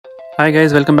Hi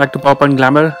guys, welcome back to Pop and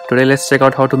Glamour. Today let's check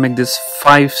out how to make this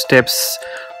 5 steps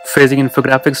phasing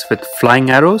infographics with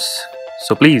flying arrows.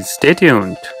 So please stay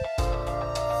tuned.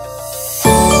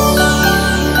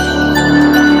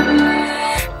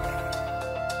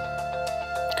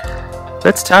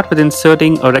 Let's start with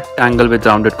inserting a rectangle with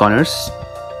rounded corners.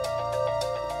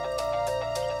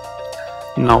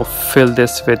 Now fill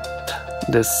this with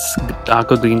this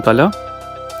darker green color.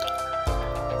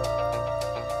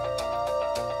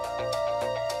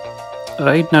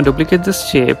 Right, now duplicate this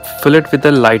shape, fill it with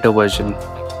the lighter version.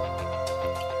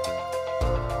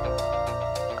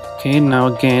 Okay, now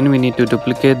again we need to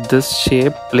duplicate this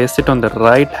shape, place it on the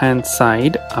right hand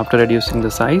side after reducing the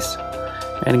size,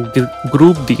 and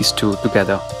group these two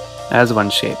together as one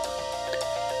shape.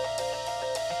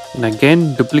 And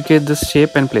again duplicate this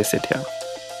shape and place it here.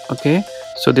 Okay,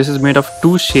 so this is made of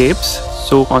 2 shapes,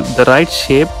 so on the right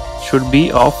shape should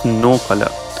be of no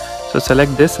color. So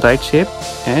select this right shape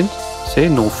and say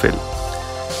no fill.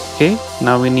 Okay,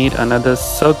 now we need another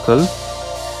circle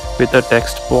with a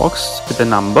text box with a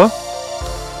number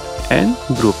and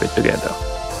group it together.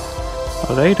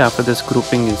 Alright, after this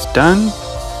grouping is done,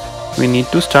 we need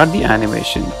to start the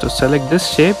animation. So select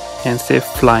this shape and say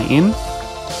fly in.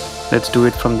 Let's do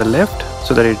it from the left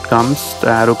so that the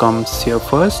arrow comes here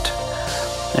first,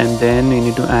 and then we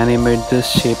need to animate this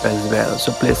shape as well.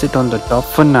 So place it on the top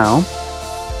for now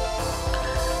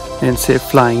and say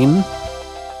fly in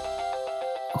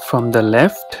from the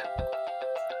left.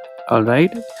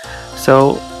 Alright,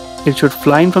 so it should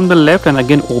fly in from the left and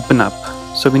again open up.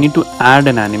 So we need to add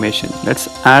an animation. Let's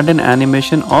add an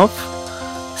animation of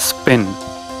spin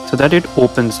so that it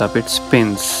opens up, it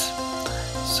spins.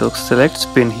 So select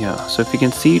spin here. So if you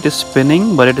can see, it is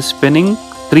spinning, but it is spinning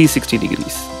 360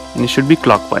 degrees and it should be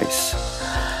clockwise.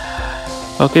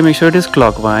 Okay, make sure it is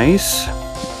clockwise,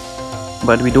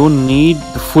 but we don't need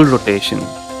the full rotation.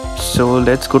 So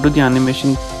let's go to the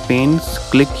animation pane,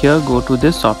 click here, go to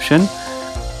this option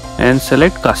and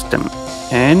select custom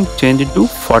and change it to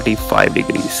 45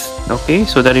 degrees. Okay,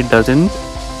 so that it doesn't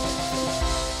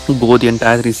go the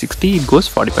entire 360, it goes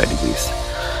 45 degrees.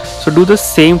 So do the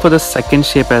same for the second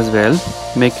shape as well.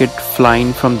 Make it fly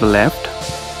in from the left.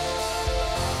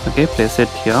 Okay, place it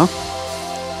here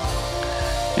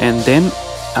and then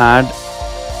add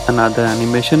another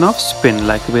animation of spin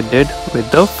like we did with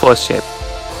the first shape.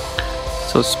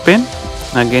 So spin,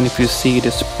 again if you see it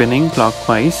is spinning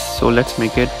clockwise, so let's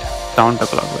make it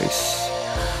counterclockwise.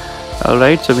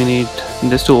 Alright, so we need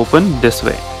this to open this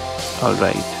way.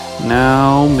 Alright,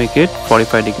 now make it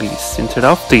 45 degrees instead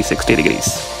of 360 degrees.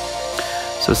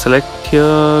 So select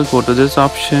here, go to this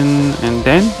option and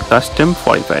then custom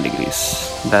 45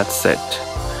 degrees. That's it.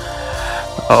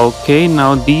 Okay,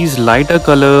 now these lighter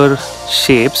color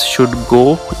shapes should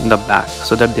go in the back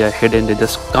so that they are hidden. They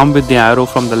just come with the arrow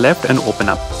from the left and open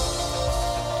up.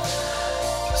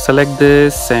 Select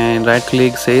this and right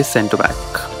click, say send to back.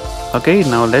 Okay,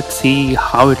 now let's see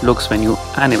how it looks when you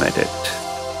animate it.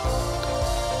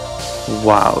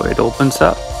 Wow, it opens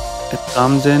up, it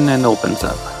comes in and opens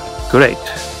up. Great.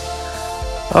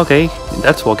 Okay,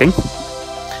 that's working.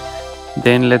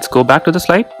 Then let's go back to the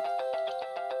slide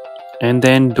and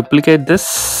then duplicate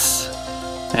this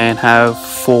and have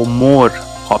 4 more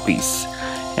copies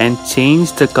and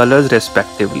change the colors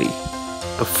respectively.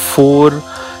 The 4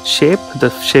 shape,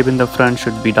 the shape in the front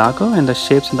should be darker and the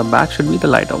shapes in the back should be the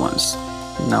lighter ones.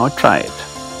 Now try it.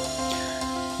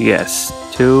 Yes,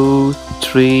 2,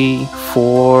 3,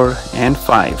 4 and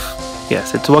 5.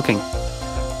 Yes, it's working.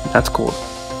 That's cool.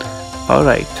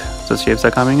 Alright, so shapes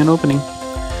are coming and opening.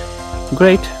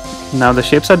 Great. Now the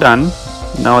shapes are done.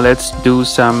 Now let's do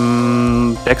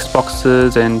some text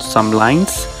boxes and some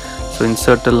lines. So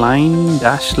insert a line,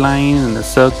 dash line and a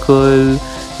circle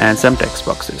and some text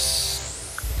boxes.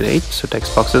 Great, so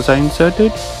text boxes are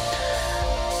inserted.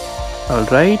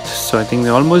 Alright, so I think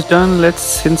we're almost done.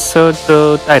 Let's insert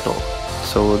the title.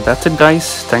 So that's it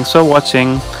guys, thanks for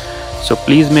watching. So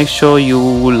please make sure you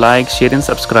like, share and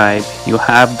subscribe. You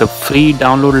have the free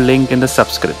download link in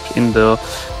the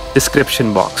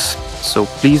description box. So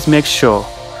please make sure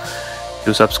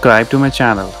to subscribe to my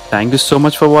channel. Thank you so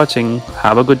much for watching.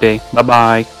 Have a good day. Bye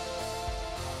bye.